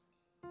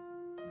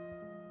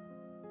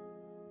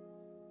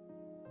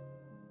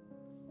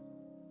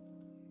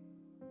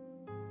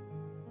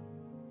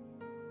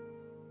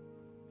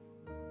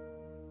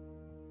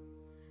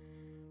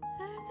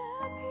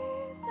a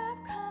peace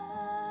I've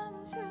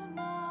come to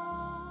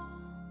know.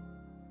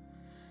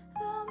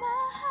 Though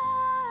my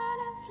heart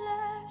and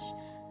flesh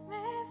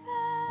may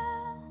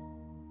fail,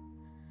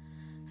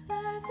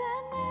 there's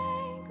an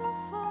anchor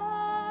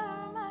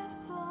for my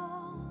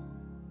soul.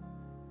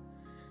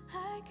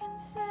 I can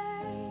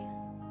say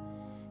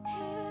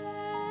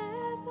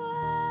it is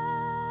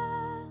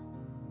well.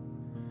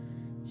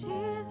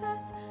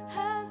 Jesus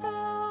has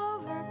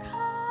overcome,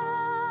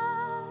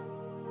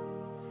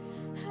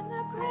 and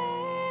the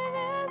grave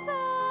is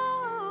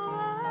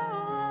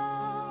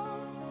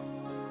overwhelmed.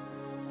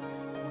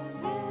 The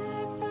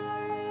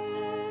victory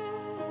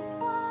is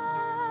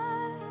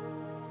won.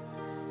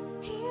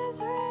 He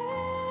is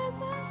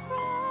risen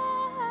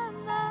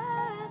from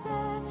the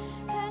dead,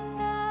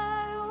 and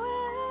I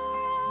will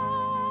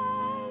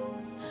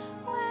rise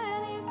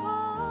when He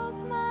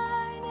calls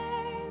my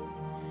name.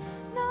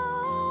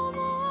 No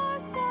more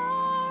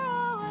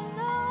sorrow and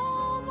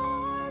no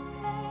more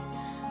pain.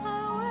 I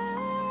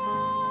will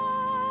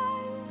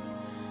rise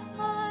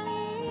on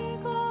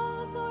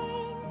eagle's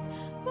wings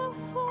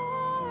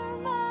before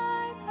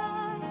my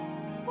God,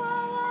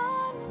 while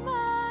on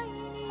my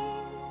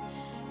knees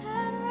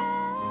and rise.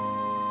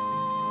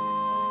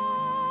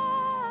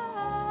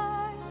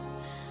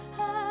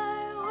 I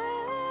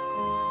will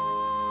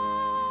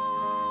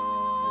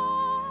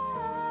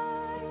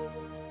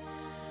rise.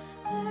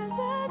 There's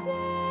a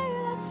day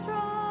that's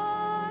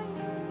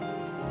drawing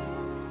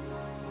near,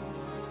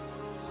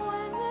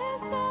 when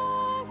this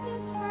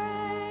darkness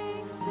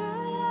breaks to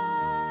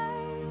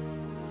light,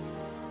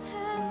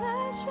 and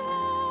the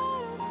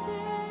shadows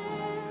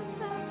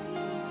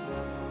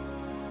disappear,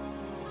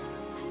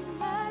 and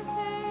my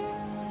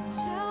faith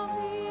shall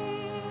be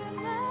in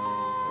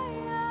my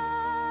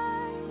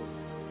eyes.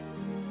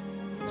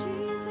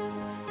 Jesus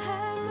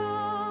has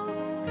overcome,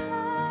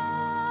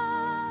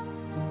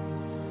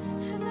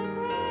 and the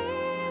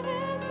grave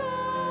is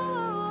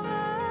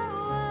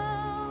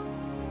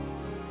overwhelmed.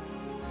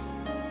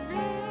 The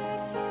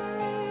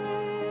victory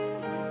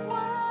is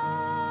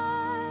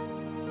won.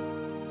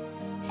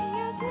 He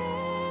is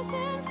risen